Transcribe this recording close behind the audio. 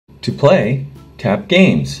To play, tap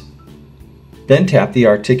Games. Then tap the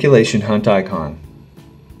Articulation Hunt icon.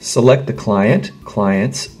 Select the client,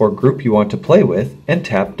 clients, or group you want to play with and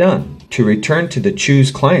tap Done. To return to the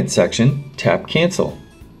Choose Client section, tap Cancel.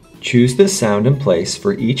 Choose the sound and place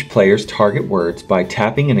for each player's target words by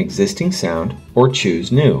tapping an existing sound or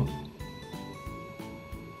choose New.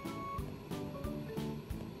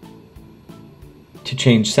 To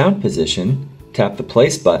change sound position, tap the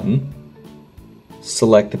Place button,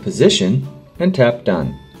 select the position, and tap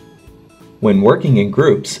Done. When working in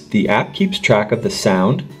groups, the app keeps track of the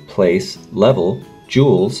sound, place, level,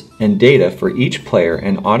 joules, and data for each player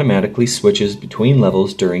and automatically switches between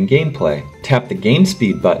levels during gameplay. Tap the Game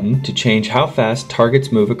Speed button to change how fast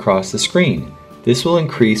targets move across the screen. This will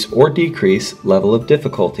increase or decrease level of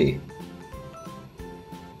difficulty.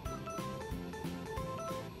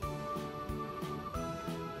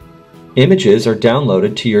 Images are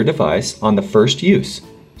downloaded to your device on the first use,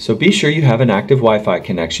 so be sure you have an active Wi-Fi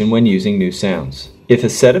connection when using new sounds. If a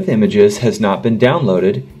set of images has not been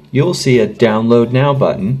downloaded, you will see a Download Now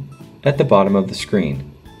button at the bottom of the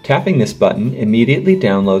screen. Tapping this button immediately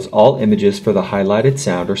downloads all images for the highlighted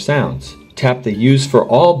sound or sounds. Tap the Use for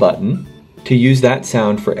All button to use that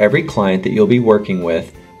sound for every client that you'll be working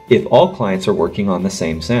with if all clients are working on the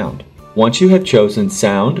same sound. Once you have chosen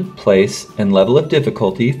sound, place, and level of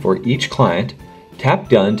difficulty for each client, tap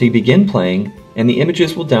Done to begin playing and the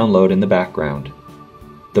images will download in the background.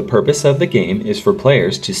 The purpose of the game is for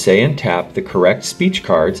players to say and tap the correct speech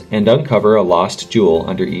cards and uncover a lost jewel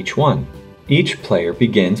under each one. Each player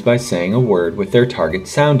begins by saying a word with their target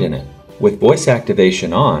sound in it. With voice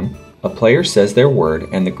activation on, a player says their word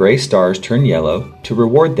and the gray stars turn yellow to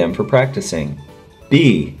reward them for practicing.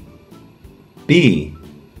 B, B,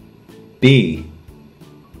 B,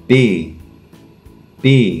 B,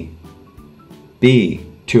 B, B.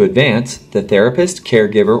 To advance, the therapist,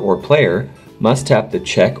 caregiver, or player must tap the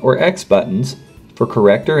check or X buttons for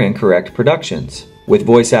correct or incorrect productions. With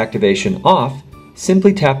voice activation off,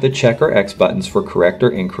 simply tap the check or X buttons for correct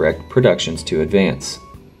or incorrect productions to advance.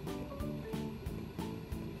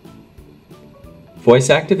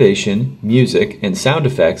 Voice activation, music, and sound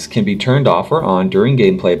effects can be turned off or on during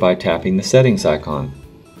gameplay by tapping the settings icon.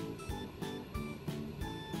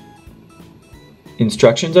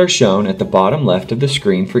 Instructions are shown at the bottom left of the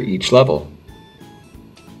screen for each level.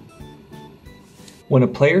 When a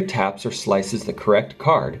player taps or slices the correct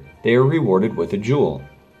card, they are rewarded with a jewel.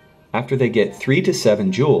 After they get 3 to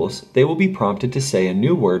 7 jewels, they will be prompted to say a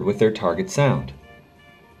new word with their target sound.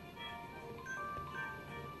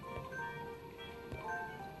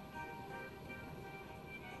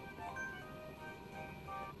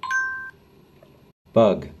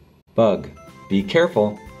 Bug, bug. Be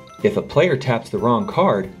careful. If a player taps the wrong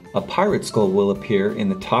card, a pirate skull will appear in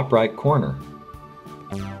the top right corner.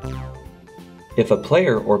 If a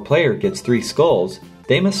player or player gets 3 skulls,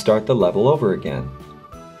 they must start the level over again.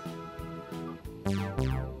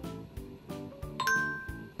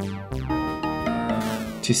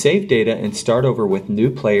 To save data and start over with new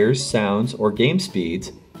players, sounds, or game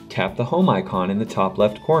speeds, tap the Home icon in the top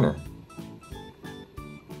left corner.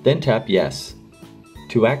 Then tap Yes.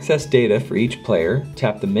 To access data for each player,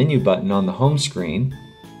 tap the menu button on the home screen,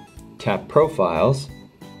 tap Profiles,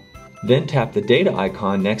 then tap the data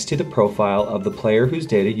icon next to the profile of the player whose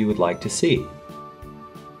data you would like to see.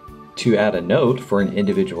 To add a note for an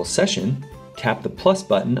individual session, tap the plus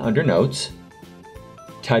button under Notes,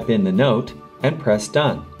 type in the note, and press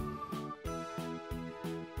Done.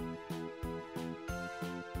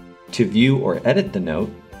 To view or edit the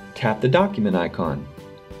note, tap the document icon.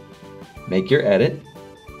 Make your edit,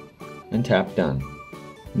 and tap Done.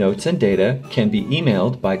 Notes and data can be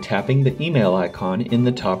emailed by tapping the email icon in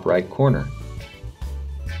the top right corner.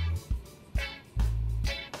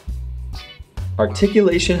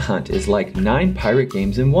 Articulation Hunt is like 9 pirate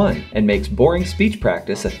games in one and makes boring speech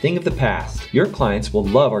practice a thing of the past. Your clients will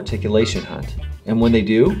love Articulation Hunt, and when they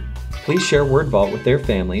do, please share WordVault with their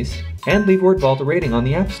families and leave WordVault a rating on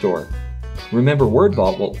the App Store. Remember,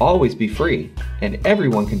 WordVault will always be free, and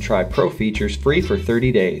everyone can try Pro features free for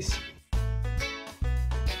 30 days.